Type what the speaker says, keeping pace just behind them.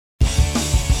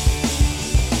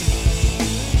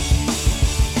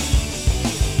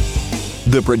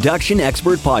The Production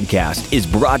Expert Podcast is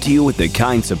brought to you with the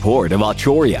kind support of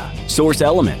Arturia, Source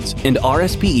Elements, and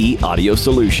RSPE Audio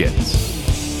Solutions.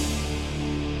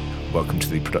 Welcome to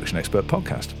the Production Expert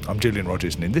Podcast. I'm Julian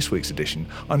Rogers, and in this week's edition,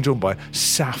 I'm joined by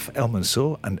Saf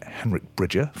El-Mansour and Henrik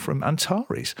Bridger from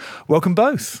Antares. Welcome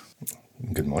both.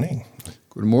 Good morning.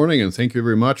 Good morning, and thank you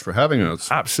very much for having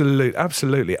us.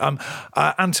 Absolutely.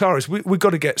 Antares, we've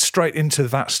got to get straight into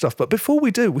that stuff. But before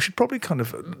we do, we should probably kind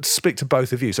of speak to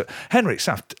both of you. So, Henrik,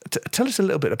 Saf, tell us a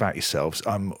little bit about yourselves,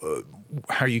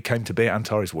 how you came to be at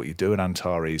Antares, what you do at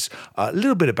Antares, a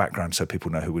little bit of background so people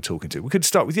know who we're talking to. We could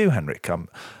start with you, Henrik.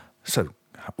 So,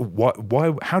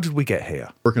 why? How did we get here?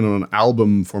 Working on an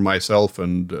album for myself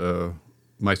and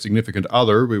my significant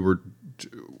other. We were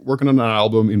working on an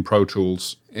album in Pro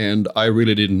Tools, and I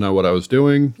really didn't know what I was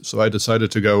doing, so I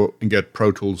decided to go and get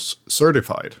Pro Tools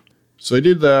certified. So I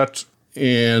did that,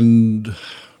 and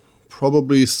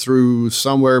probably through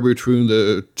somewhere between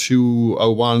the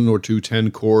 201 or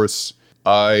 210 course,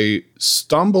 I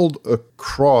stumbled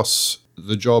across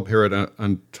the job here at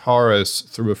Antares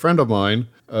through a friend of mine.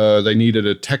 They needed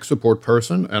a tech support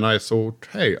person, and I thought,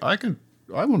 hey, I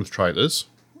want to try this.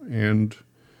 And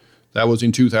that was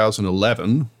in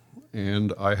 2011,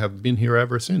 and I have been here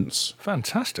ever since.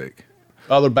 Fantastic.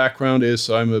 Other background is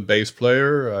I'm a bass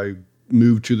player. I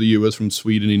moved to the US from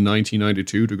Sweden in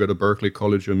 1992 to go to Berklee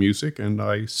College of Music, and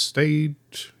I stayed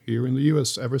here in the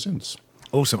US ever since.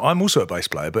 Awesome. I'm also a bass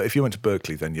player, but if you went to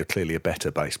Berklee, then you're clearly a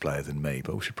better bass player than me,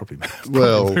 but we should probably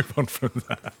move on from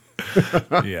that.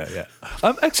 Yeah.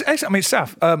 I mean,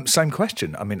 Saf, same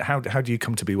question. I mean, how do you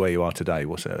come to be where you are today?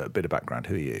 What's a bit of background?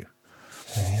 Who are you?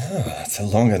 Yeah, it's a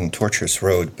long and tortuous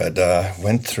road, but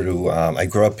went through, I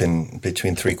grew up in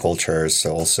between three cultures,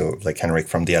 so also like Henrik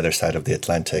from the other side of the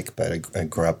Atlantic, but I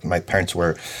grew up, my parents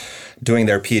were doing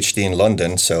their PhD in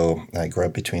London, so I grew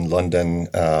up between London,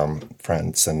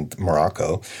 France, and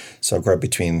Morocco. So I grew up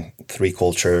between three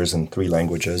cultures and three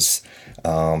languages.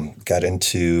 Got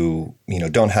into,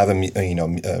 don't have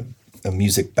a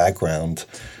music background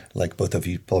like both of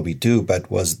you probably do, but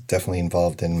was definitely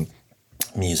involved in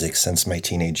music since my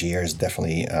teenage years.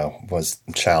 Definitely was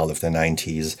a child of the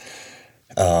 90s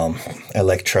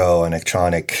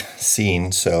electronic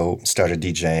scene. So started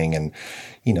DJing and,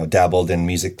 dabbled in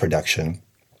music production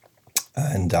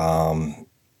and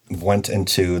went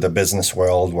into the business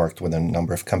world, worked with a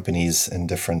number of companies in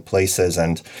different places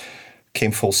and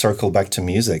came full circle back to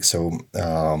music. So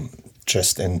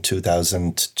just in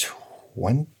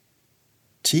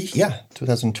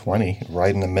 2020,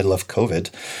 right in the middle of COVID,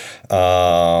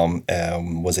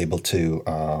 was able to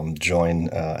join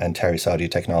Antares Audio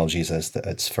Technologies as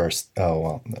its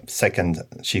second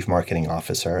chief marketing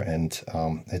officer, and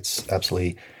it's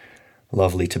absolutely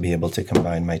lovely to be able to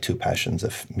combine my two passions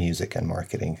of music and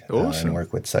marketing. Awesome. And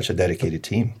work with such a dedicated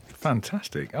team.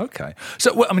 Fantastic. Okay.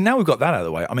 So, now we've got that out of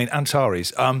the way. I mean,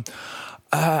 Antares.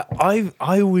 I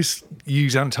always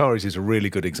use Antares as a really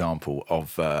good example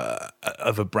of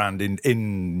a brand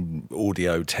in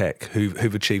audio tech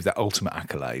who've achieved that ultimate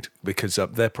accolade because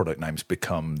their product names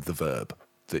become the verb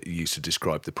that you use to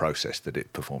describe the process that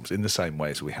it performs in the same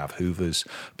way as we have Hoovers,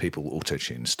 people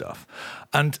auto-tune stuff.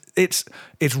 And it's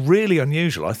really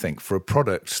unusual, I think, for a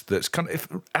product that's kind of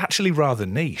actually rather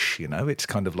niche, It's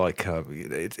kind of like,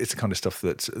 it's the kind of stuff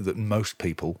that most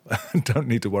people don't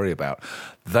need to worry about.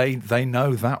 They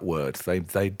know that word.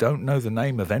 They don't know the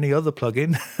name of any other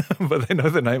plugin, but they know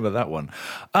the name of that one.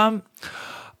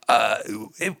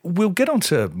 We'll get on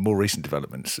to more recent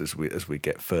developments as we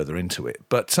get further into it.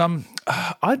 But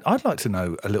I'd like to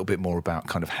know a little bit more about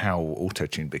kind of how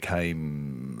Auto-Tune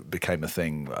became a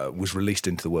thing, was released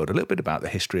into the world, a little bit about the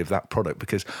history of that product.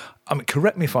 Because,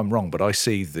 correct me if I'm wrong, but I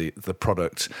see the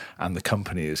product and the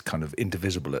company as kind of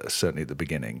indivisible, certainly at the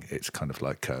beginning. It's kind of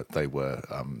like they were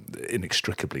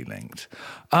inextricably linked.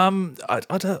 I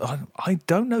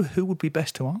don't know who would be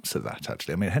best to answer that,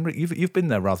 actually. I mean, Henrik, you've been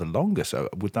there rather longer, so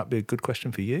would that be a good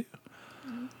question for you?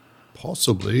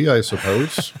 Possibly, I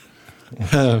suppose.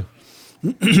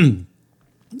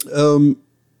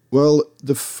 Well,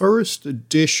 the first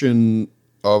edition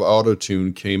of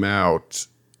Auto-Tune came out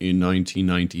in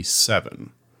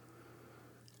 1997.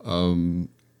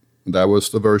 That was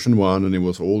the version 1, and it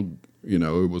was all,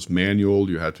 it was manual.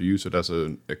 You had to use it as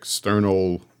an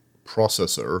external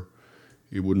processor.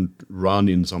 It wouldn't run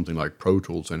in something like Pro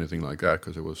Tools, anything like that,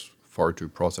 because it was far too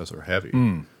processor heavy.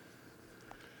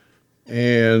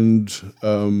 And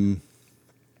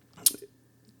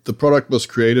the product was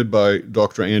created by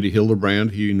Dr. Andy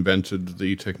Hildebrand. He invented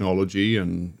the technology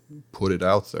and put it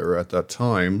out there at that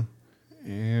time.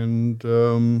 And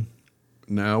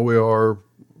now we are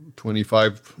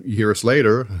 25 years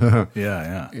later.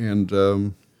 Yeah.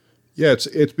 And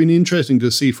it's been interesting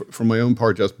to see from my own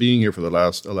part, just being here for the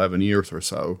last 11 years or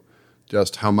so,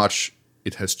 just how much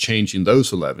it has changed in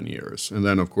those 11 years. And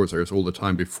then, of course, there's all the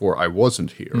time before I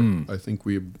wasn't here. I think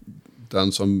we've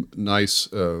done some nice,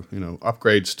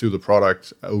 upgrades to the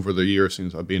product over the years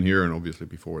since I've been here, and obviously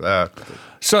before that.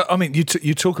 So, I mean,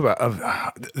 you talk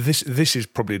about this. This is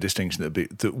probably a distinction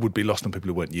that would be lost on people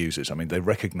who weren't users. I mean, they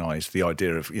recognise the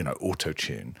idea of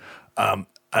auto-tune, and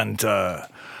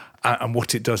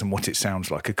what it does and what it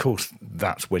sounds like. Of course,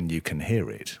 that's when you can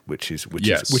hear it, which is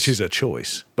a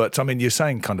choice. But I mean, you're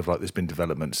saying kind of like there's been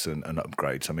developments and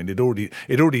upgrades. I mean, it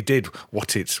already did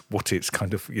what it's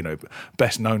kind of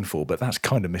best known for. But that's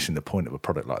kind of missing the point of a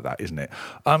product like that, isn't it?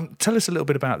 Tell us a little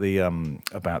bit about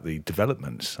the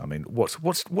developments. I mean,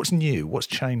 what's new? What's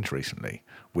changed recently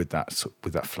with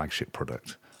that flagship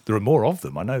product? There are more of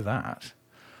them. I know that.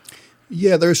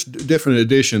 Yeah, there's different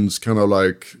editions, kind of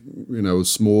like,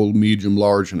 small, medium,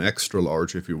 large, and extra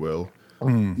large, if you will.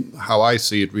 How I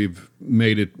see it, we've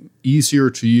made it easier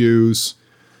to use,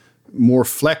 more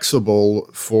flexible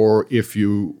for if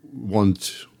you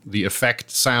want the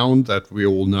effect sound that we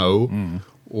all know,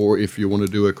 or if you want to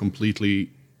do a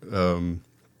completely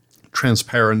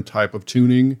transparent type of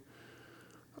tuning,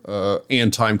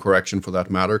 and time correction for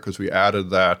that matter, because we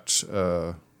added that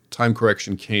time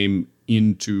correction came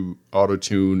into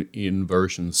AutoTune in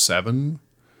version 7.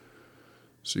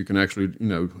 So you can actually,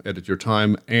 edit your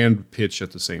time and pitch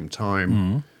at the same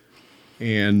time.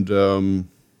 And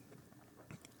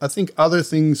I think other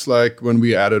things like when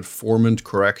we added formant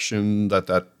correction,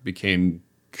 that became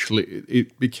clear.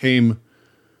 It became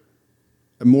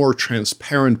a more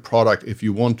transparent product if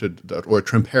you wanted that, or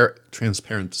a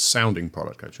transparent sounding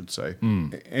product, I should say.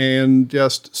 And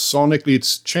just sonically,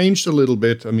 it's changed a little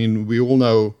bit. I mean, we all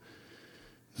know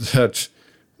that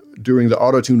during the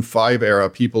AutoTune 5 era,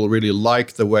 people really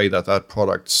liked the way that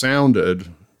product sounded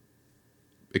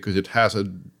because it has a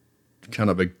kind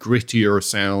of a grittier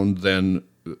sound than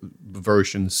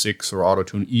version 6 or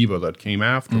AutoTune Evo that came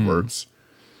afterwards.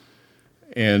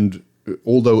 And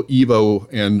although Evo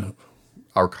and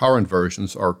our current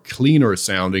versions are cleaner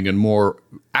sounding and more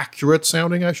accurate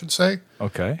sounding, I should say.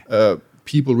 Okay.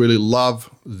 People really love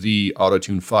the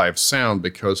AutoTune 5 sound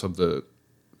because of the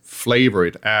flavor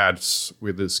it adds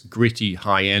with this gritty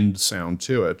high-end sound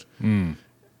to it. And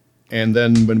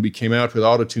then when we came out with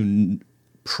AutoTune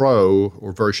Pro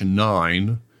or version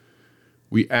 9,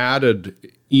 we added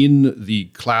in the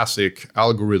classic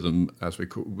algorithm, as we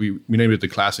named it the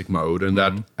classic mode, and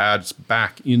that adds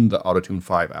back in the AutoTune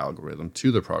 5 algorithm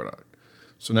to the product.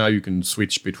 So now you can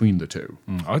switch between the two.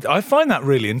 I find that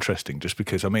really interesting, just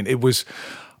because, I mean,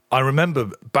 I remember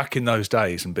back in those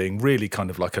days and being really kind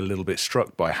of like a little bit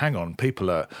struck by, hang on, people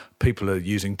are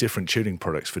using different tuning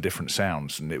products for different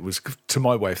sounds, and it was, to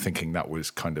my way of thinking, that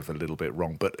was kind of a little bit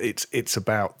wrong. But it's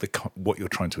about what you're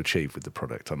trying to achieve with the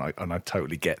product, and I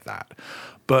totally get that.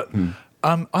 But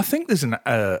I think there's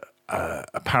a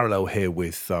parallel here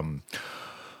with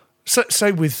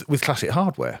say with classic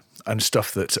hardware and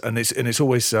stuff it's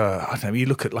always I don't know, you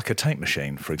look at like a tape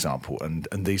machine, for example, and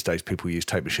these days people use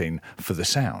tape machine for the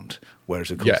sound,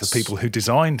 whereas of course the people who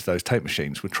designed those tape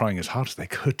machines were trying as hard as they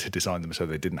could to design them so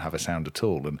they didn't have a sound at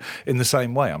all. And in the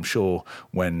same way, I'm sure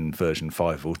when version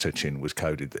 5 AutoTune was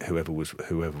coded, that whoever was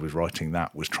writing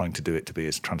that was trying to do it to be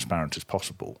as transparent as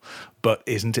possible. But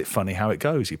isn't it funny how it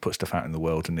goes? You put stuff out in the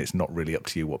world and it's not really up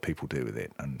to you what people do with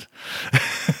it, and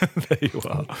there you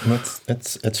are.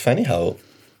 It's funny how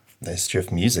the history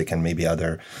of music and maybe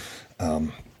other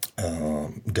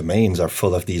domains are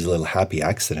full of these little happy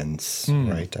accidents,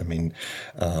 right? I mean,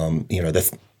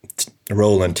 the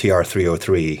Roland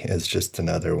TR-303 is just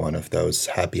another one of those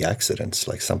happy accidents,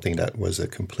 like something that was a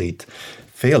complete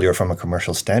failure from a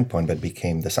commercial standpoint, but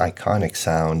became this iconic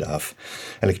sound of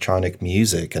electronic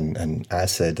music and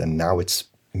acid, and now it's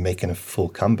making a full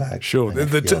comeback. Sure,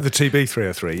 the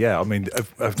TB303. Yeah, I mean,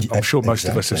 I'm sure most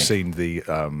of us have seen the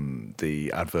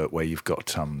advert where you've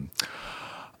got. I'm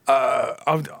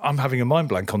having a mind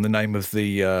blank on the name of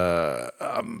the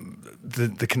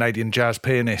Canadian jazz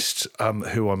pianist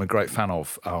who I'm a great fan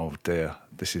of. Oh dear,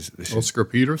 this is Oscar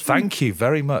Peterson. Thank you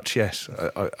very much. Yes,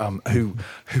 who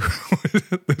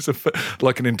there's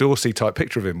like an endorsee type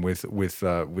picture of him with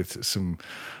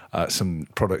some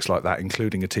products like that,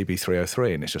 including a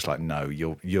TB303, and it's just like, no,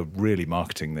 you're really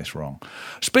marketing this wrong.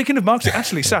 Speaking of marketing,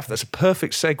 actually, Saf, that's a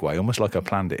perfect segue, almost like I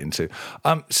planned it into.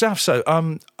 Saf, so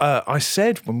I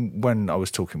said when I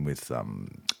was talking with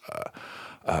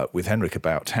Henrik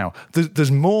about how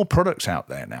there's more products out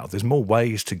there now. There's more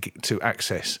ways to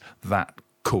access that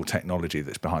core technology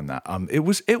that's behind that.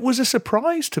 It was a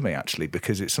surprise to me, actually,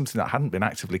 because it's something that I hadn't been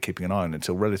actively keeping an eye on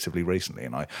until relatively recently,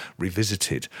 and I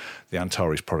revisited the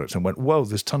Antares products and went, "Well,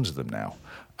 there's tons of them now."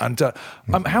 And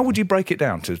how would you break it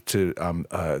down to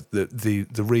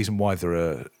the reason why there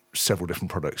are several different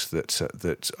products that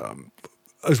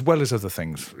as well as other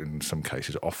things in some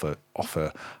cases offer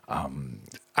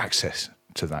access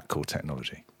to that core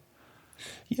technology?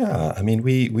 Yeah, I mean,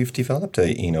 we've developed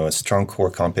a strong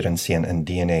core competency and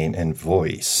DNA and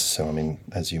voice. So, I mean,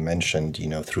 as you mentioned,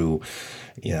 through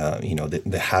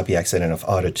the happy accident of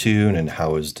Auto-Tune and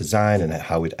how it was designed and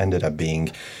how it ended up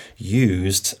being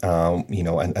used,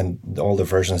 and all the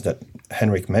versions that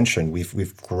Henrik mentioned,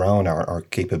 we've grown our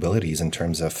capabilities in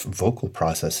terms of vocal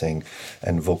processing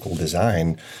and vocal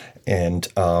design. And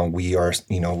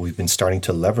we've been starting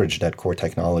to leverage that core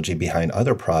technology behind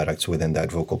other products within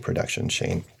that vocal production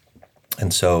chain.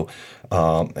 And so,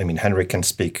 Henrik can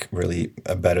speak really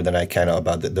better than I can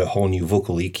about the whole new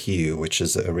vocal EQ, which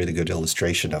is a really good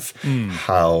illustration of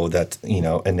how that,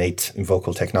 innate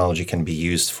vocal technology can be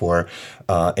used for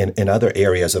in other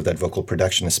areas of that vocal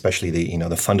production, especially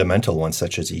the fundamental ones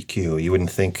such as EQ. You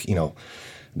wouldn't think,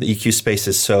 the EQ space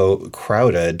is so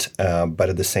crowded, but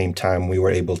at the same time, we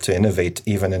were able to innovate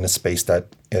even in a space that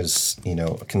is,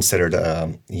 considered,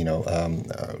 kind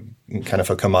of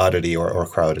a commodity or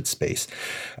crowded space.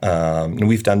 And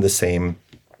we've done the same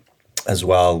as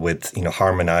well with,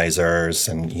 harmonizers,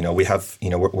 and we have,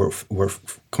 we're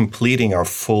completing our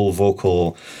full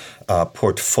vocal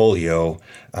portfolio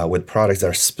with products that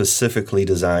are specifically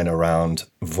designed around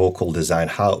vocal design,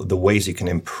 how the ways you can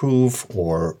improve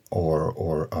or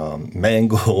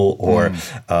mangle or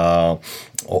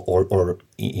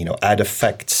add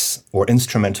effects or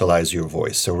instrumentalize your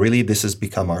voice. So really, this has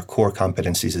become our core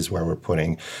competencies, is where we're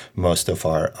putting most of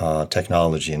our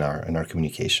technology in our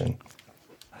communication.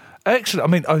 Excellent.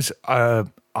 I mean,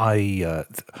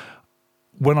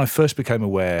 when I first became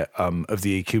aware of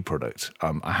the EQ product,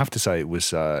 I have to say it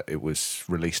was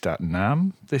released at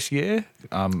NAMM this year.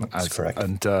 That's correct.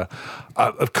 And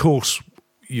of course,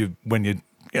 when you're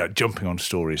jumping on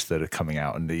stories that are coming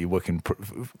out and you're working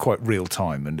quite real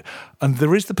time, and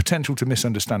there is the potential to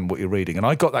misunderstand what you're reading. And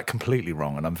I got that completely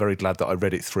wrong, and I'm very glad that I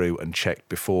read it through and checked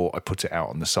before I put it out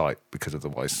on the site, because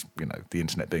otherwise, the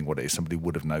internet being what it is, somebody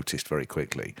would have noticed very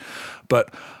quickly.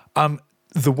 But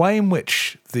the way in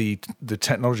which the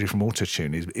technology from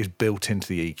Auto-Tune is built into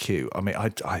the EQ, I mean,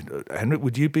 Henrik,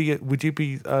 would you be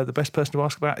the best person to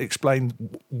ask about? Explain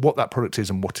what that product is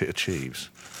and what it achieves.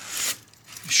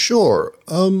 Sure.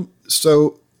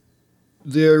 So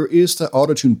there is the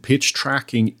Auto-Tune pitch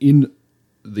tracking in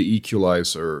the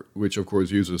equalizer, which of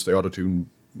course uses the Auto-Tune,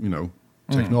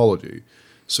 technology.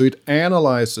 So it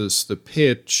analyzes the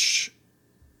pitch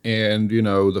and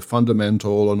the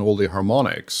fundamental and all the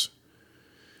harmonics.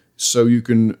 So you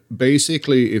can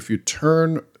basically, if you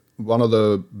turn one of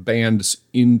the bands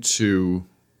into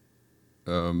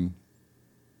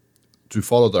to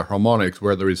follow the harmonics,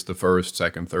 whether it's the first,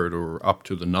 second, third, or up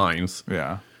to the ninth.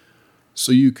 Yeah.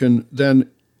 So you can then,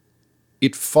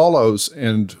 it follows,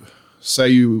 and say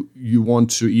you want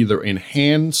to either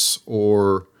enhance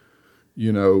or,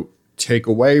 take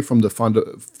away from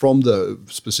the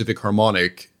specific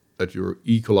harmonic that you're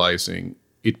equalizing.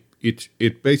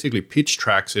 It basically pitch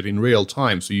tracks it in real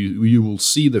time, so you will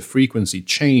see the frequency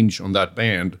change on that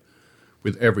band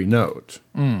with every note.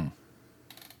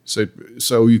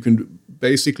 So you can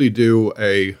basically do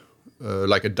a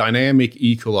dynamic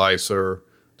equalizer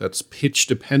that's pitch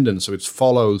dependent, so it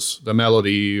follows the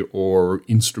melody or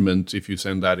instrument if you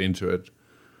send that into it.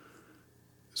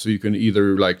 So you can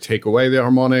either take away the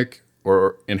harmonic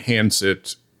or enhance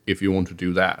it if you want to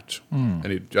do that, and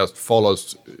it just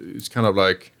follows. It's kind of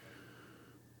like,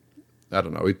 I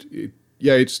don't know.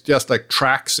 It's just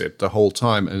tracks it the whole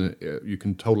time, and you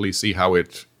can totally see how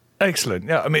it. Excellent.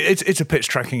 Yeah, I mean, it's a pitch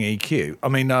tracking EQ. I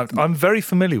mean, I'm very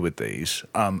familiar with these,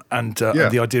 and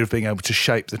the idea of being able to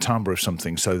shape the timbre of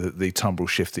something so that the timbral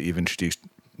shift that you've introduced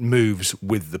moves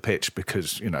with the pitch,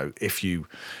 because if you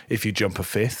jump a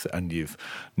fifth and you've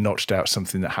notched out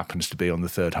something that happens to be on the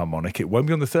third harmonic, it won't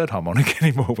be on the third harmonic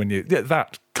anymore when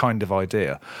that kind of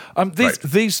idea.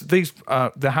 These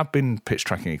there have been pitch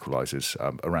tracking equalizers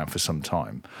around for some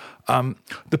time.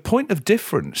 The point of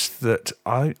difference that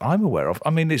I'm aware of, I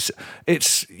mean,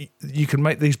 it's you can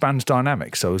make these bands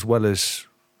dynamic, so as well as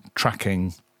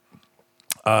tracking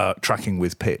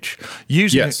with pitch,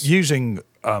 using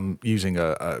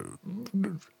a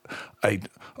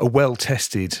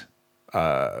well-tested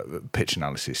pitch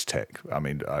analysis tech. I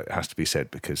mean, it has to be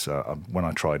said, because when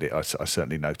I tried it, I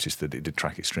certainly noticed that it did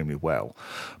track extremely well.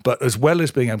 But as well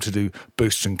as being able to do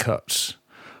boosts and cuts,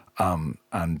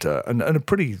 and a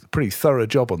pretty thorough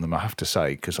job on them, I have to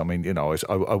say. Because I mean,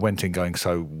 I went in going,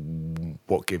 so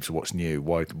what gives? What's new?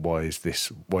 Why is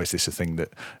this a thing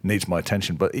that needs my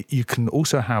attention? But you can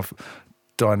also have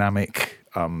dynamic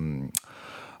control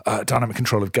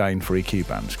of gain for EQ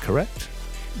bands, correct?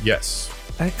 Yes.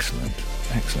 Excellent.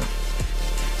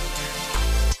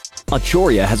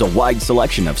 Arturia has a wide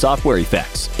selection of software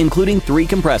effects, including 3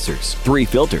 compressors, 3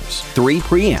 filters, 3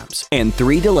 preamps, and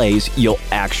 3 delays you'll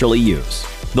actually use.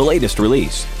 The latest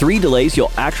release, 3 delays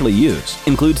you'll actually use,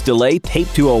 includes Delay Tape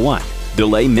 201,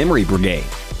 Delay Memory Brigade,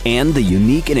 and the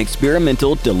unique and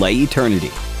experimental Delay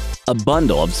Eternity. A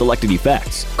bundle of selected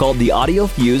effects, called the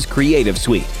AudioFuse Creative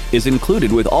Suite, is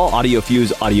included with all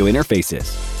AudioFuse audio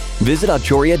interfaces. Visit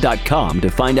Arturia.com to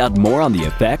find out more on the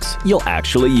effects you'll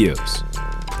actually use.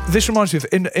 This reminds me of,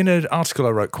 in an article I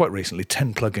wrote quite recently,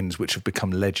 10 plugins which have become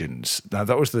legends. Now,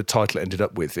 that was the title it ended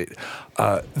up with.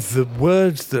 The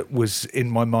word that was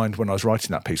in my mind when I was writing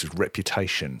that piece was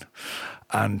reputation.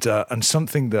 And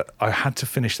something that I had to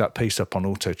finish that piece up on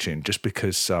Autotune just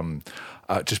because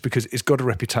it's got a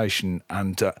reputation,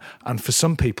 and for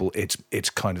some people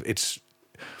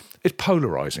it's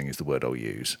polarizing is the word I'll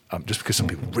use, just because some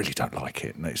people really don't like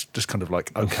it. And it's just kind of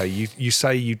like, okay, you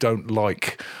say you don't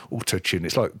like Autotune.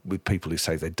 It's like with people who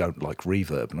say they don't like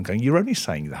reverb. And I'm going, you're only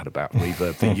saying that about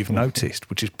reverb that you've noticed,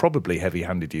 which is probably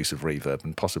heavy-handed use of reverb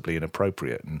and possibly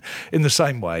inappropriate. And in the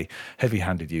same way,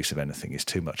 heavy-handed use of anything is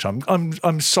too much.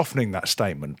 I'm softening that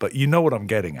statement, but you know what I'm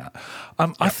getting at.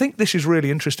 I think this is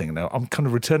really interesting. Now, I'm kind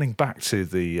of returning back to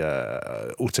the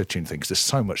Autotune thing because there's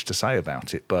so much to say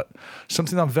about it, but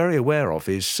something I'm very aware of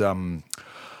is how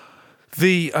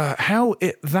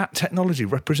that technology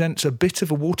represents a bit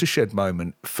of a watershed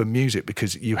moment for music,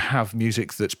 because you have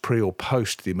music that's pre or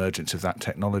post the emergence of that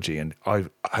technology, and I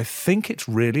think it's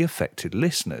really affected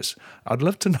listeners. I'd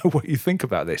love to know what you think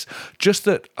about this. Just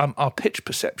that our pitch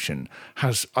perception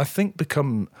has, I think,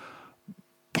 become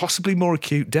possibly more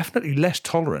acute, definitely less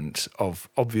tolerant of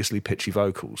obviously pitchy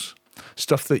vocals,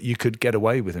 stuff that you could get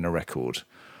away with in a record.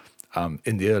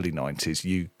 In the early 90s,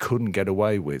 you couldn't get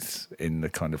away with in the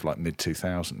kind of like mid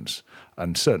 2000s,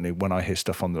 and certainly when I hear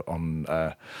stuff on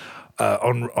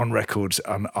records,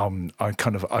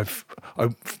 I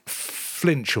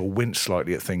flinch or wince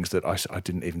slightly at things that I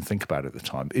didn't even think about at the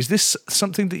time. Is this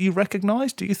something that you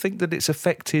recognise? Do you think that it's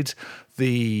affected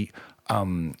the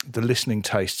listening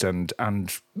taste and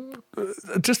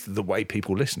just the way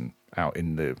people listen out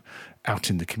in the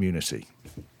community?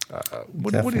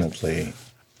 Definitely.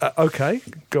 Okay,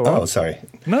 go on. Oh, sorry.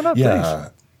 No, yeah,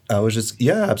 please. I was just,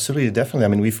 absolutely, definitely. I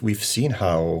mean, we've seen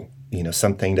how,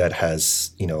 something that has,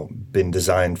 been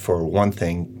designed for one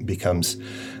thing becomes,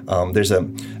 there's a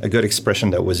good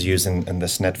expression that was used in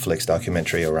this Netflix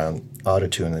documentary around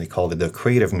Autotune, and they called it the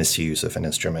creative misuse of an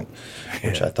instrument,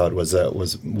 which I thought was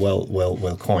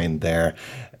well coined there.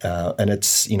 And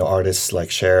it's, artists like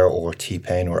Cher or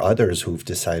T-Pain or others who've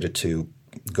decided to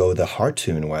go the hard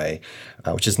tune way,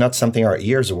 which is not something our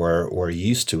ears were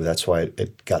used to. That's why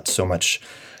it got so much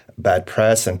bad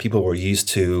press, and people were used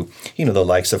to, the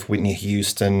likes of Whitney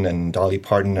Houston and Dolly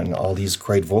Parton and all these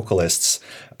great vocalists,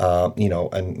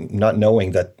 and not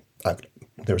knowing that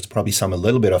there was probably a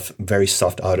little bit of very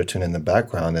soft autotune in the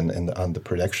background and on the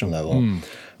production level.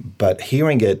 But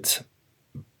hearing it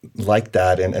like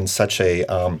that in such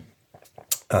a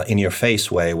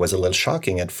in-your-face way was a little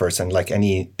shocking at first. And like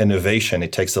any innovation,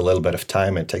 it takes a little bit of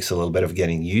time. It takes a little bit of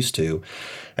getting used to.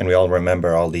 And we all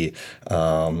remember all the,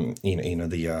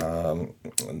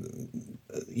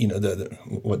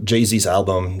 what Jay-Z's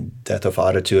album, Death of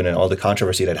Autotune, and all the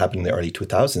controversy that happened in the early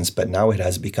 2000s. But now it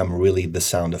has become really the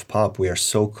sound of pop. We are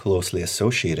so closely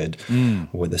associated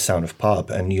with the sound of pop.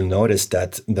 And you'll notice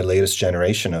that the latest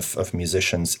generation of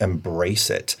musicians embrace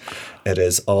it. It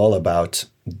is all about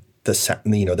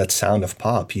that sound of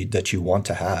pop that you want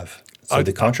to have. So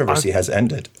the controversy has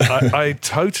ended. I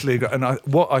totally agree. And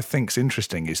what I think is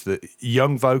interesting is that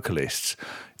young vocalists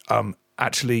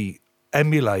actually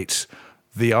emulate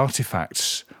the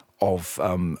artifacts of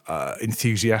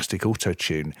enthusiastic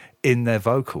autotune in their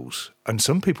vocals. And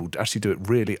some people actually do it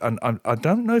really, and I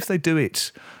don't know if they do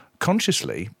it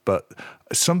consciously, but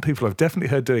some people I've definitely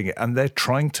heard doing it, and they're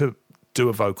trying to do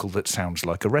a vocal that sounds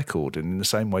like a record, and in the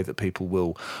same way that people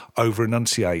will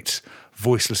over-enunciate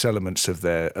voiceless elements of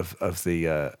the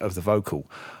vocal,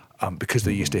 because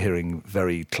they're used to hearing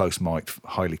very close-mic'd,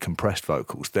 highly compressed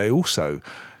vocals. They also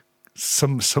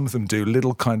some of them do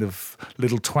little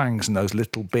twangs and those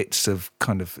little bits of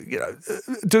kind of,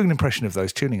 doing an impression of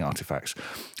those tuning artifacts.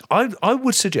 I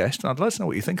would suggest, and I'd like to know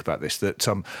what you think about this, that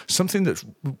something that's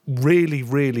really,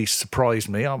 really surprised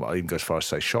me, I might even go as far as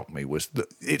to say shocked me, was that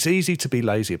it's easy to be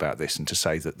lazy about this and to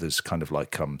say that there's kind of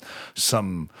like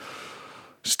some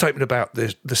statement about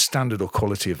the standard or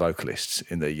quality of vocalists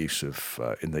in their use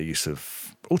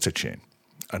of autotune.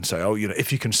 And say,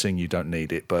 if you can sing, you don't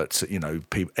need it. But,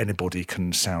 anybody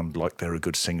can sound like they're a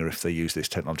good singer if they use this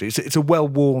technology. It's a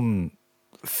well-worn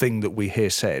thing that we hear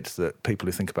said, that people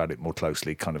who think about it more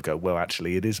closely kind of go, well,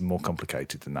 actually, it is more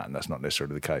complicated than that, and that's not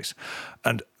necessarily the case.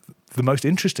 And the most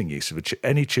interesting use of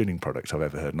any tuning product I've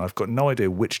ever heard, and I've got no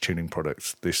idea which tuning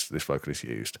products this vocalist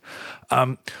used,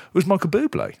 was Michael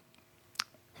Bublé.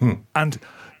 And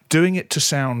doing it to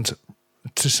sound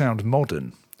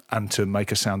modern, and to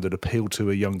make a sound that appealed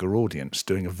to a younger audience,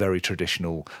 doing a very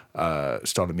traditional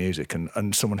style of music,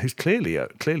 and someone who's clearly an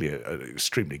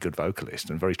extremely good vocalist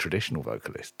and very traditional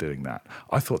vocalist doing that.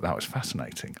 I thought that was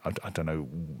fascinating. I don't know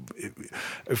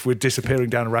if we're disappearing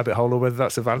down a rabbit hole or whether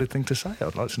that's a valid thing to say.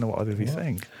 I'd like to know what either of you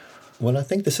think. Well, I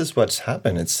think this is what's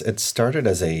happened. It started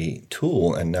as a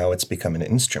tool, and now it's become an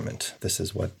instrument. This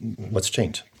is what's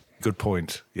changed. Good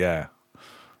point. Yeah,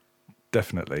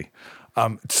 definitely.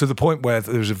 To the point where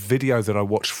there was a video that I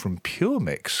watched from Pure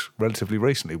Mix relatively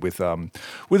recently with a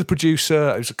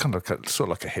producer. It was kind of sort of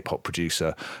like a hip hop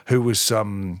producer who was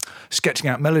sketching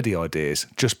out melody ideas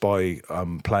just by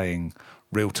playing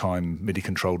real time MIDI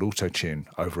controlled autotune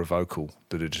over a vocal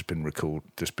that had just been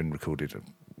recorded.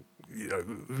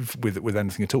 With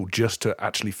anything at all, just to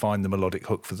actually find the melodic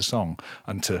hook for the song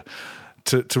and to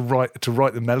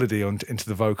write the melody into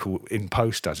the vocal in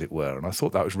post, as it were. And I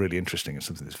thought that was really interesting and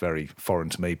something that's very foreign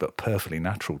to me, but perfectly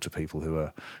natural to people who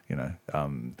are,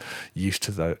 used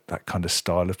to that kind of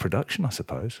style of production, I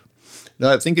suppose.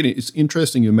 No, I think it's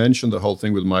interesting you mentioned the whole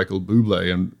thing with Michael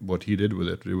Bublé and what he did with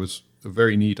it. It was a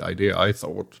very neat idea, I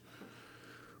thought.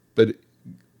 But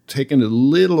taking a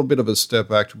little bit of a step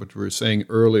back to what we were saying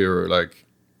earlier, like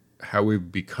how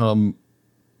we've become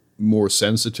more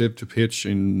sensitive to pitch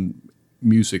in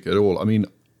music at all. I mean,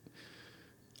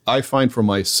 I find for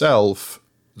myself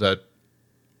that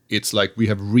it's like we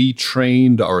have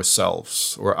retrained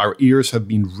ourselves, or our ears have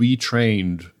been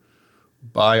retrained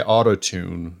by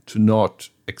autotune to not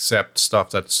accept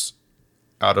stuff that's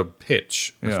out of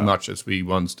pitch as much as we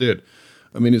once did.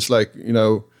 I mean, it's like,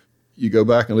 you go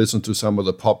back and listen to some of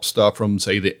the pop stuff from,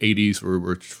 say, the 80s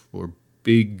were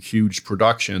big, huge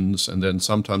productions, and then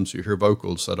sometimes you hear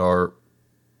vocals that are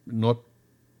not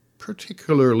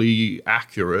particularly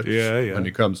accurate when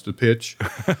it comes to pitch.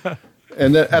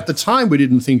 And then at the time, we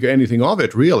didn't think anything of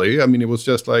it, really. I mean, it was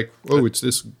just like, it's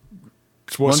this...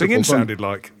 It's what singing sounded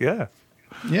like, yeah.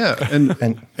 Yeah,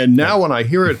 and now when I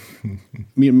hear it, I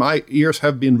mean, my ears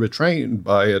have been retrained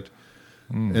by it,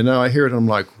 and now I hear it, and I'm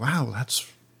like, wow, that's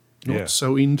not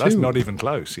so in tune. That's not even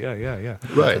close. Yeah.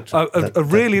 Right. A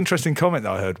really interesting comment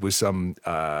that I heard was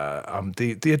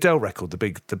the Adele record,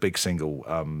 the big single,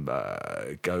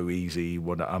 "Go Easy."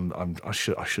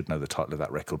 I should know the title of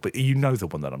that record, but you know the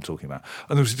one that I'm talking about.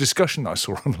 And there was a discussion that I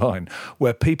saw online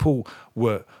where people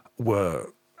were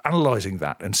analysing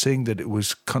that and seeing that it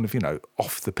was kind of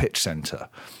off the pitch centre,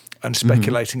 and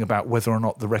speculating about whether or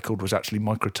not the record was actually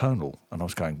microtonal. And I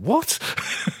was going, what?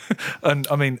 And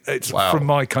I mean, it's from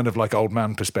my kind of like old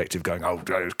man perspective going, oh,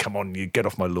 come on, you get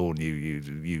off my lawn,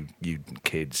 you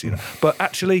kids, But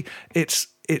actually, it's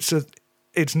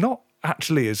not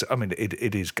actually as, I mean,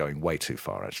 it is going way too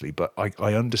far, actually. But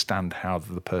I understand how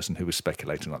the person who was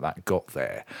speculating like that got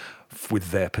there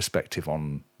with their perspective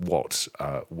on what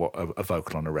a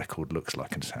vocal on a record looks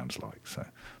like and sounds like. So,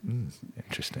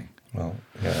 interesting. Well,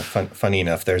 yeah, funny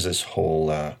enough, there's this whole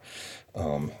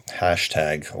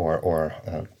hashtag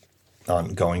or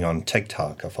going on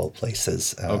TikTok of all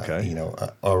places,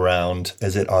 around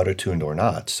is it auto-tuned or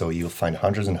not? So you'll find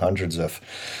hundreds and hundreds of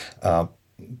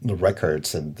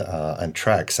records and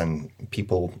tracks, and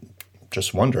people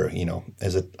just wonder,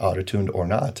 is it auto-tuned or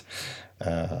not?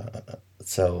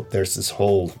 So there's this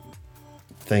whole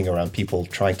thing around people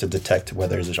trying to detect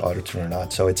whether it's auto-tuned or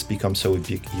not. So it's become so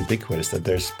ubiquitous that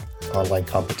there's online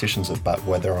competitions about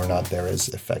whether or not there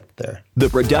is effect there. The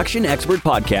Production Expert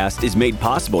Podcast is made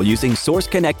possible using Source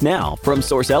Connect Now from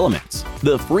Source Elements,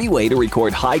 the free way to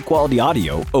record high-quality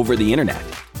audio over the internet.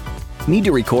 Need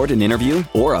to record an interview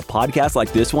or a podcast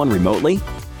like this one remotely?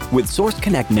 With Source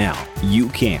Connect Now, you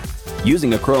can.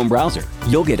 Using a Chrome browser,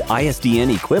 you'll get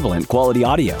ISDN equivalent quality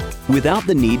audio without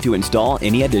the need to install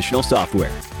any additional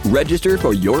software. Register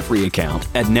for your free account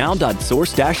at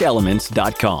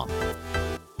now.source-elements.com.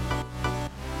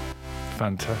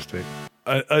 Fantastic.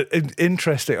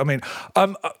 Interesting. I mean,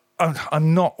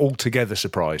 I'm not altogether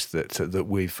surprised that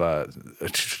we've I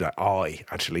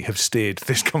actually have steered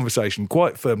this conversation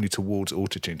quite firmly towards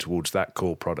Autotune, towards that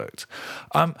core product.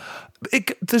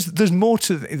 There's more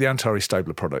to the Antares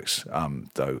Stabler products,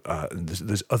 though.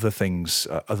 There's other things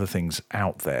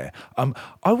out there.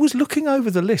 I was looking over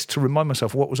the list to remind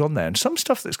myself what was on there, and some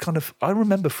stuff that's kind of, I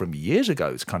remember from years ago,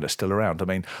 is kind of still around. I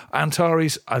mean,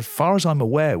 Antares, as far as I'm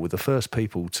aware, were the first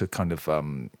people to kind of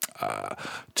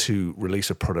to release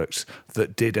a product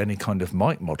that did any kind of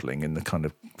mic modeling in the kind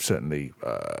of, certainly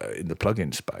in the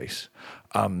plugin space.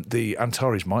 The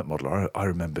Antares mic modeler, I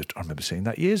remember seeing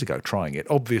that years ago, trying it.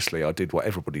 Obviously, I did what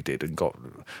everybody did and got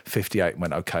 58 and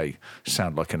went, okay,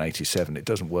 sound like an 87. It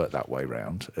doesn't work that way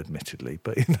round, admittedly,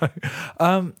 but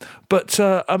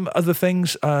other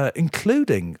things,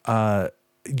 including the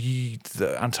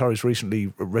Antares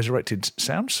recently resurrected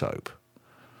SoundSoap,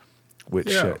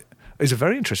 which is a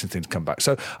very interesting thing to come back.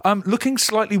 So, looking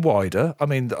slightly wider, I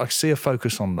mean, I see a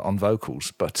focus on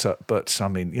vocals, but I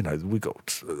mean, we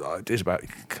got ideas about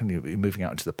moving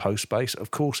out into the post space.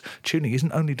 Of course, tuning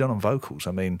isn't only done on vocals.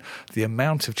 I mean, the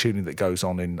amount of tuning that goes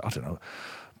on in, I don't know,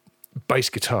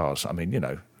 bass guitars. I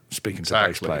mean, speaking to a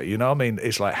bass player, I mean,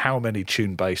 it's like, how many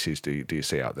tuned basses do you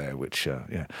see out there? Which,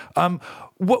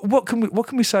 what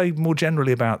can we say more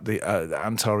generally about the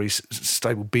Antares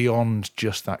Stable beyond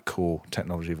just that core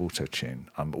technology of Autotune?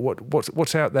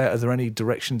 What's out there? Are there any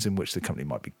directions in which the company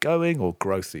might be going, or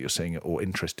growth that you're seeing, or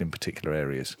interest in particular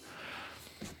areas?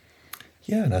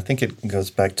 Yeah, and I think it goes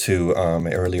back to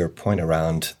my earlier point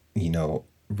around,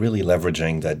 really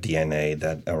leveraging that DNA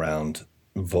that around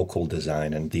vocal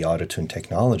design and the Autotune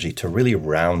technology to really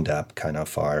round up kind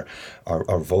of our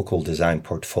vocal design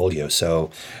portfolio. So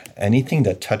anything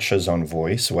that touches on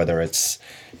voice, whether it's,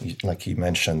 like you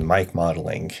mentioned, mic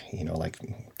modeling, like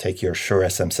take your Shure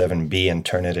SM7B and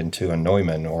turn it into a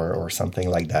Neumann or something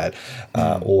like that,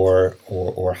 or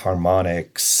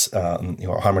harmonics,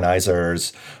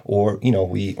 harmonizers, or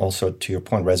we also, to your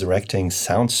point, resurrecting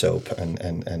SoundSoap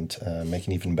and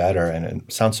making it even better. And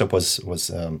SoundSoap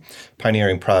was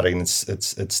pioneering product in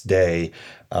its day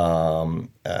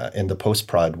in the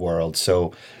post-prod world.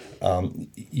 So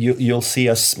you'll see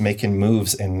us making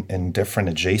moves in different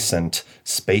adjacent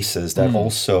spaces that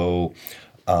also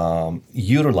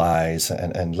utilize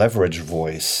and leverage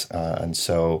voice. And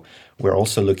so we're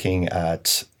also looking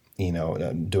at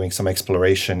doing some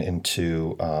exploration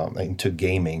into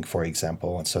gaming, for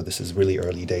example. And so this is really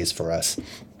early days for us.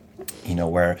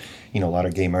 Where a lot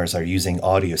of gamers are using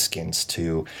audio skins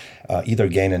to either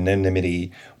gain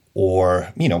anonymity,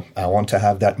 or I want to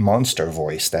have that monster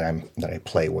voice that I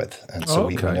play with, and so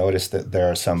we noticed that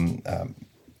there are some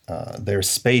there's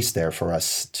space there for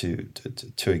us to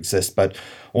exist. But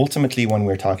ultimately, when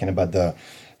we're talking about the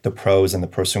pros and the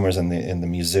prosumers and the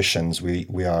musicians,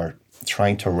 we are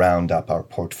trying to round up our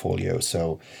portfolio.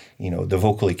 So the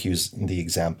Vocal EQ is the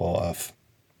example of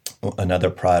another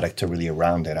product to really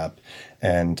round it up,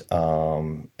 and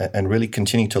really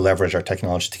continue to leverage our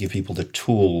technology to give people the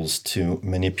tools to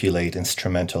manipulate,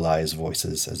 instrumentalize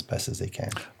voices as best as they can.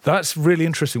 That's really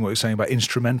interesting what you're saying about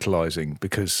instrumentalizing,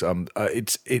 because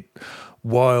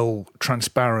while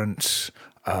transparent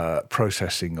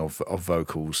processing of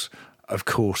vocals, of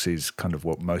course, is kind of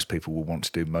what most people will want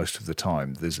to do most of the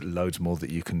time. There's loads more that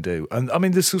you can do. And I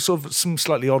mean, there's sort of some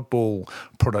slightly oddball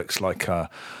products like,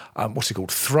 what's it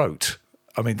called? Throat.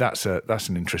 I mean, that's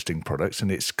an interesting product. And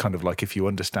it's kind of like, if you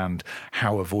understand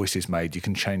how a voice is made, you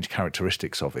can change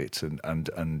characteristics of it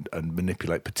and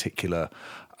manipulate particular,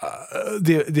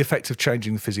 the effect of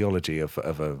changing the physiology of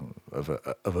a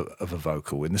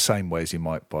vocal in the same way as you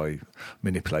might by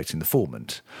manipulating the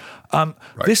formant. Right.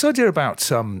 This idea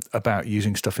about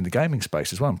using stuff in the gaming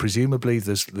space as well, and presumably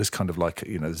there's kind of like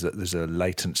there's a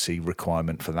latency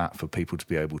requirement for that, for people to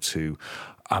be able to.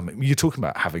 You're talking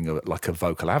about having a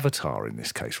vocal avatar in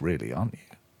this case, really, aren't you?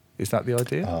 Is that the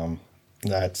idea?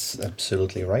 That's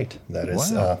absolutely right. That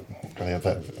is a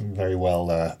very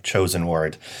well chosen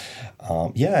word.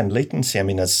 And latency. I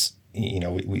mean, as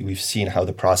we've seen how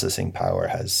the processing power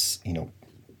has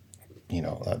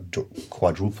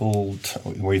quadrupled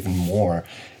or even more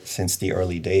since the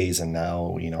early days, and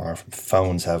now our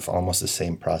phones have almost the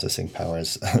same processing power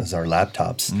as our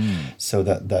laptops. So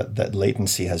that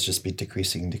latency has just been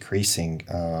decreasing.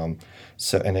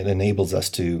 And it enables us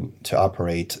to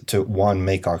operate, to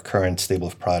make our current stable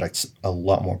of products a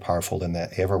lot more powerful than they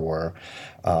ever were.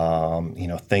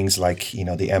 Things like the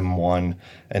M1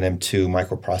 and M2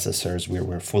 microprocessors,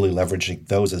 we're fully leveraging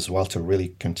those as well to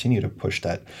really continue to push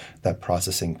that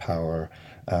processing power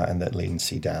and that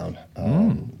latency down.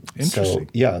 Interesting. So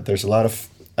yeah, there's a lot of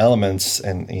elements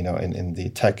and in the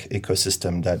tech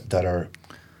ecosystem that are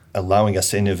allowing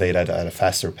us to innovate at a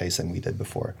faster pace than we did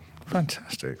before.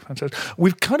 Fantastic.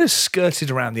 We've kind of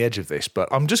skirted around the edge of this, but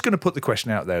I'm just going to put the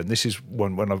question out there. And this is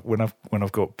one when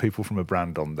I've got people from a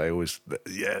brand on, they always,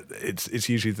 it's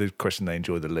usually the question they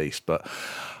enjoy the least. But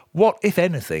what, if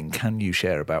anything, can you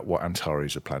share about what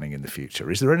Antares are planning in the future?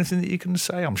 Is there anything that you can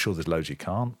say? I'm sure there's loads you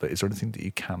can't, but is there anything that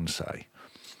you can say?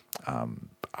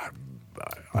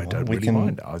 I don't really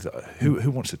mind. Who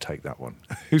wants to take that one?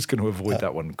 Who's going to avoid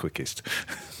that one quickest?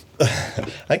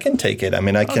 I can take it. I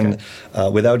mean, I can,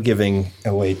 without giving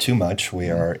away too much. We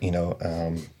are,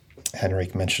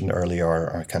 Henrik mentioned earlier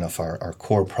our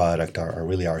core product,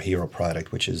 our hero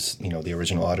product, which is the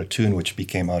original AutoTune, which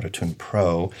became AutoTune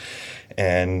Pro,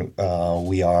 and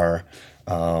we are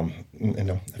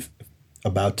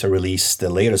about to release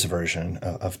the latest version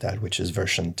of that, which is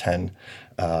version 10,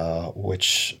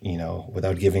 which,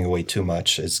 without giving away too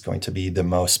much, is going to be the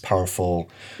most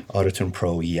powerful AutoTune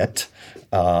Pro yet.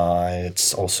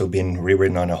 It's also been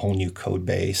rewritten on a whole new code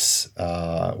base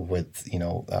with,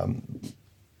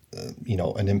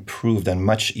 an improved and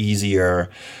much easier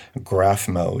graph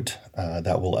mode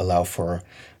that will allow for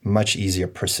much easier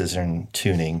precision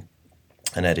tuning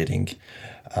and editing.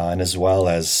 And as well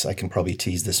as, I can probably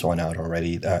tease this one out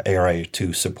already,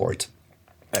 AI2 support.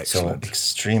 Excellent. So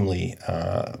extremely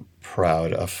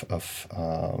proud of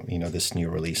this new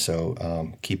release.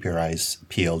 So keep your eyes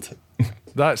peeled.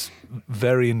 That's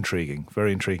very intriguing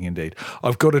indeed.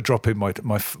 I've got to drop in my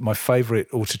favourite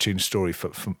AutoTune story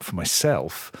for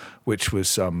myself, which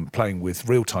was playing with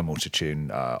real-time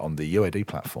AutoTune on the UAD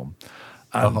platform.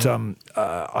 And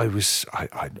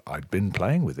I'd been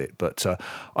playing with it, but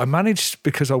I managed,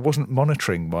 because I wasn't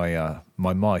monitoring my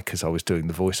mic as I was doing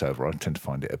the voiceover. I tend to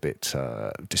find it a bit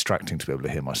distracting to be able to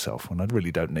hear myself when I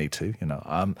really don't need to,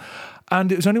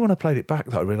 And it was only when I played it back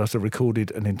that I realised I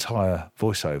recorded an entire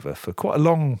voiceover for quite a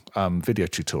long video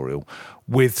tutorial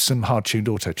with some hard-tuned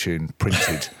AutoTune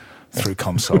printed through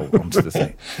console onto the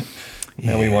thing.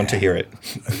 And we want to hear it.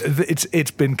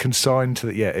 It's been consigned to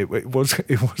the it was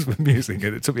amusing,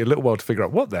 and it took me a little while to figure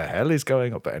out what the hell is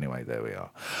going on. But anyway, there we are.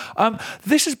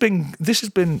 This has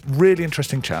been really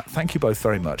interesting chat. Thank you both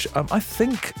very much. I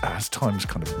think as time's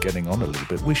kind of getting on a little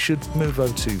bit, we should move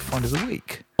over to Find of the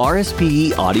Week.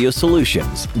 RSPE Audio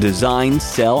Solutions design,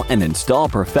 sell, and install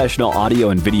professional audio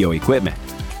and video equipment.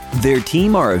 Their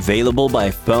team are available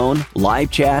by phone, live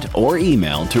chat, or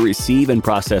email to receive and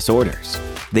process orders.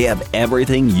 They have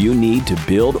everything you need to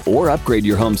build or upgrade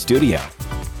your home studio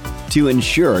to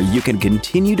ensure you can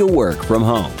continue to work from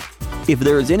home. If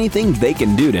there is anything they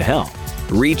can do to help,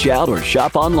 reach out or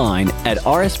shop online at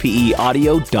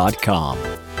rspeaudio.com.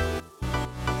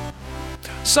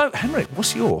 So, Henrik,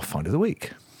 what's your Find of the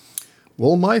Week?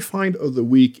 Well, my Find of the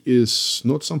Week is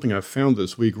not something I've found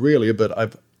this week, really, but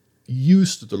I've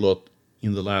used it a lot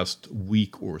in the last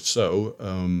week or so.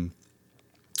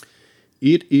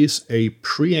 It is a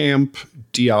preamp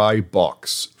DI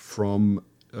box from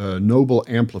Noble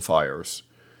Amplifiers.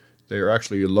 They're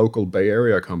actually a local Bay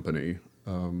Area company,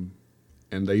 and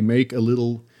they make a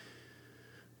little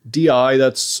DI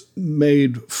that's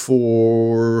made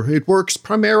for... It works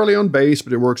primarily on bass,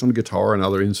 but it works on guitar and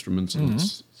other instruments and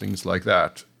things like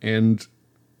that. And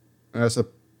as a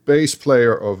bass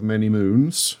player of many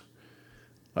moons,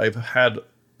 I've had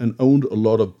and owned a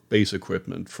lot of bass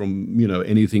equipment from,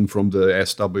 anything from the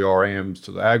SWR amps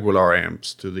to the Aguilar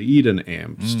amps to the Eden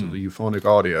amps to the Euphonic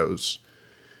Audios.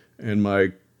 And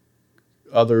my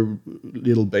other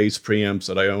little bass preamps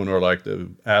that I own are like the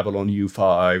Avalon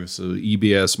U5s, the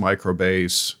EBS Micro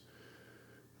Bass,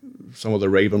 some of the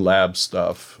Raven Lab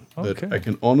stuff. Okay. But I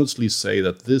can honestly say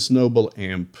that this Noble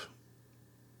amp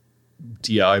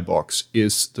DI box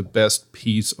is the best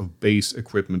piece of bass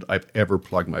equipment I've ever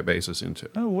plugged my basses into.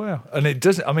 Oh wow! And it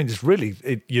doesn't. I mean, it's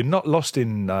really you're not lost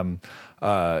in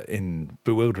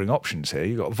bewildering options here.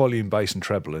 You've got volume, bass, and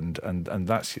treble, and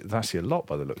that's your lot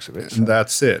by the looks of it. So. And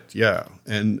that's it. Yeah,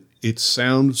 and it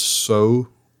sounds so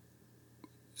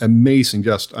amazing.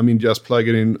 Just plug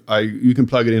it in. You can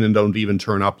plug it in and don't even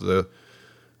turn up the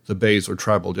bass or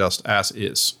treble, just as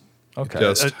is.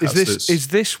 Okay. Is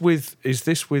this with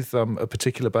a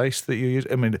particular bass that you use?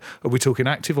 I mean, are we talking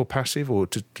active or passive, or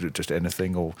just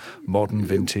anything, or modern,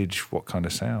 vintage? What kind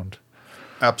of sound?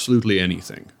 Absolutely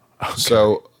anything. Okay.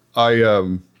 So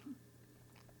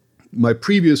my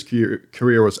previous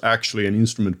career was actually an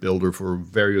instrument builder for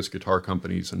various guitar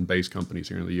companies and bass companies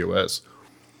here in the US.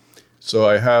 So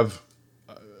I have,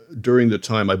 during the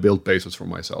time I built basses for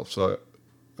myself. So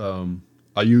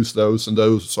I use those, and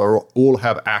those all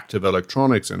have active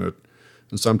electronics in it.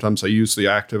 And sometimes I use the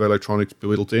active electronics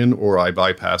built in, or I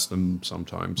bypass them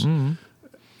sometimes. And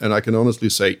I can honestly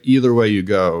say, either way you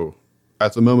go,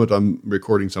 at the moment I'm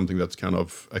recording something that's kind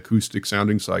of acoustic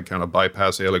sounding, so I kind of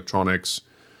bypass the electronics.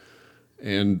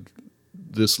 And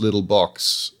this little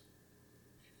box,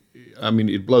 I mean,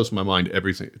 it blows my mind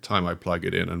every time I plug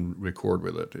it in and record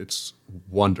with it. It's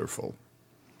wonderful.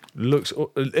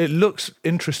 It looks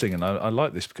interesting, and I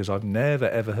like this because I've never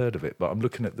ever heard of it. But I'm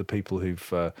looking at the people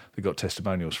who've got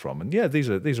testimonials from, and yeah, these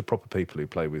are proper people who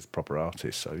play with proper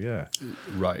artists. So yeah,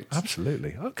 right,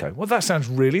 absolutely. Okay, well that sounds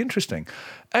really interesting.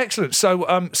 Excellent. So,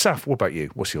 Saf, what about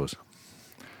you? What's yours?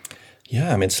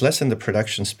 Yeah, I mean, it's less in the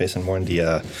production space and more in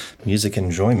the music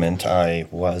enjoyment. I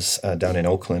was down in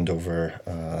Oakland over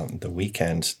the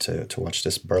weekend to watch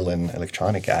this Berlin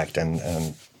Electronic Act,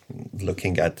 and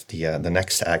looking at the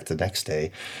next act the next day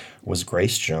was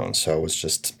Grace Jones. So I was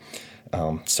just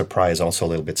surprised, also a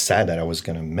little bit sad that I was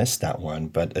going to miss that one.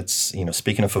 But it's,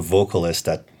 speaking of a vocalist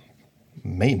that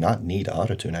may not need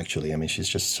autotune, actually. I mean, she's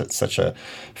just such a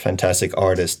fantastic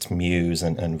artist, muse,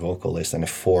 and vocalist, and a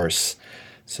force.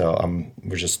 So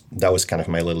that was kind of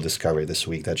my little discovery this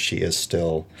week, that she is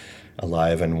still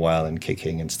alive and well and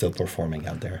kicking and still performing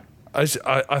out there. I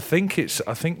think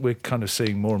we're kind of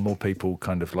seeing more and more people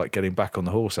kind of like getting back on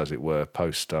the horse, as it were,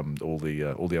 post all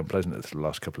the unpleasantness of the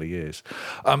last couple of years.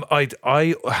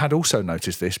 I had also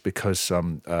noticed this because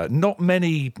not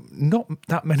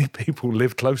that many people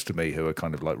live close to me who are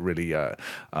kind of like really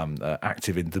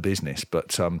active in the business.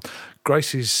 But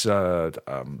Grace's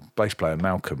bass player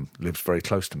Malcolm lives very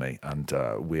close to me, and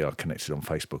we are connected on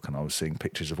Facebook. And I was seeing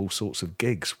pictures of all sorts of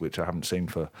gigs which I haven't seen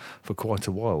for quite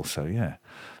a while. So yeah.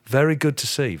 Very good to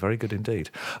see. Very good indeed.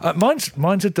 Mine's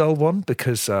a dull one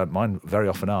because mine very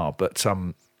often are. But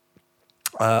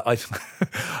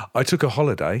I took a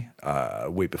holiday a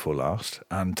week before last,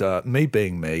 and me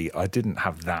being me, I didn't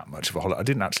have that much of a holiday. I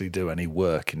didn't actually do any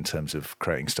work in terms of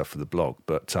creating stuff for the blog,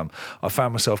 but I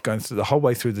found myself going through the whole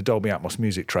way through the Dolby Atmos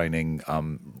music training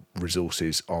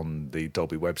resources on the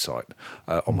Dolby website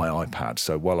on my iPad.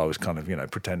 So while I was kind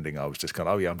of, pretending I was just kind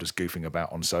of, I'm just goofing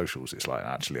about on socials, it's like,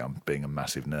 actually, I'm being a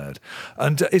massive nerd.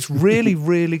 And it's really,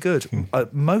 really good.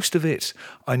 Most of it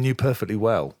I knew perfectly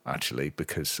well, actually,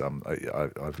 because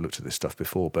I've looked at this stuff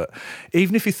before. But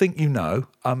even if you think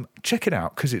check it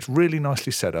out, because it's really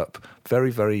nicely set up,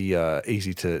 very, very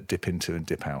easy to dip into and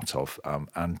dip out of.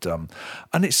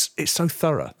 And it's so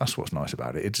thorough. That's what's nice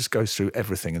about it. It just goes through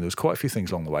everything. And there was quite a few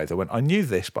things along the way that went, I knew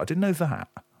this, but I didn't know that.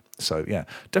 So, yeah,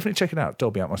 definitely check it out.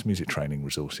 Dolby Atmos Music Training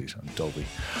Resources and Dolby.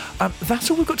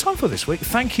 That's all we've got time for this week.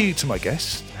 Thank you to my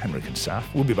guests, Henrik and Saf.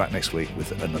 We'll be back next week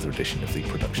with another edition of the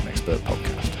Production Expert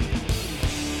Podcast.